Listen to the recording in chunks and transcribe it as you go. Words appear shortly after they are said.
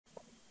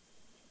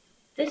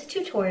This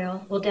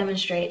tutorial will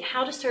demonstrate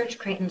how to search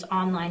Creighton's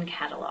online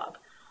catalog,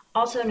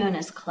 also known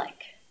as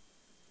CLIC.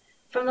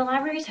 From the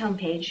library's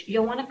homepage,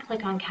 you'll want to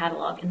click on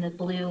Catalog in the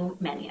blue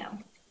menu.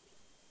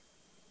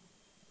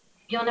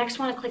 You'll next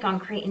want to click on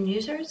Creighton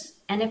Users,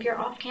 and if you're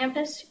off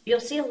campus, you'll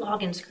see a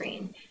login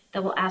screen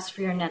that will ask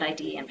for your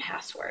NetID and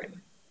password.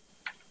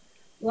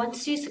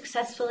 Once you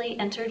successfully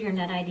entered your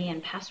NetID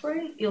and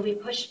password, you'll be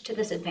pushed to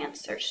this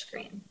advanced search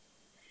screen.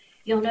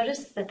 You'll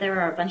notice that there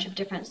are a bunch of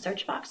different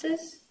search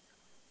boxes.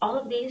 All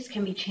of these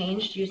can be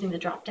changed using the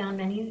drop-down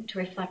menu to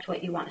reflect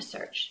what you want to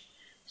search.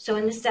 So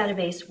in this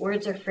database,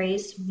 words or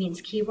phrase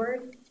means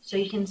keyword, so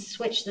you can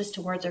switch this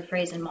to words or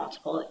phrase in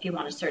multiple if you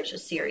want to search a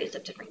series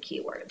of different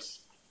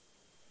keywords.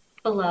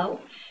 Below,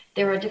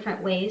 there are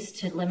different ways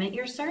to limit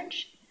your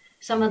search.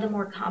 Some of the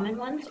more common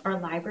ones are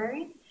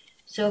library.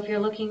 So if you're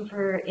looking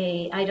for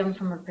an item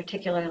from a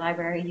particular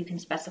library, you can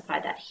specify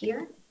that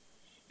here.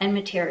 And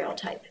material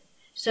type.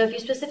 So if you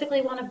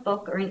specifically want a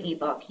book or an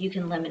ebook, you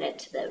can limit it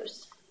to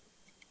those.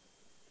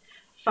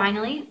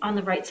 Finally, on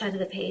the right side of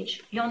the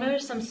page, you'll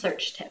notice some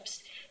search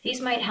tips.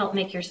 These might help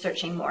make your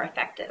searching more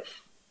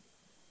effective.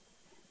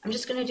 I'm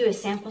just going to do a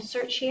sample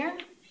search here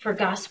for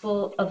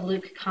Gospel of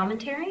Luke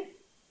commentary.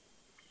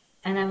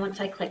 And then once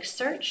I click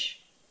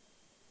search,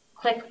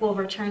 CLIC will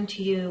return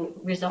to you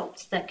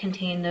results that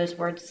contain those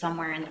words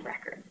somewhere in the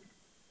record.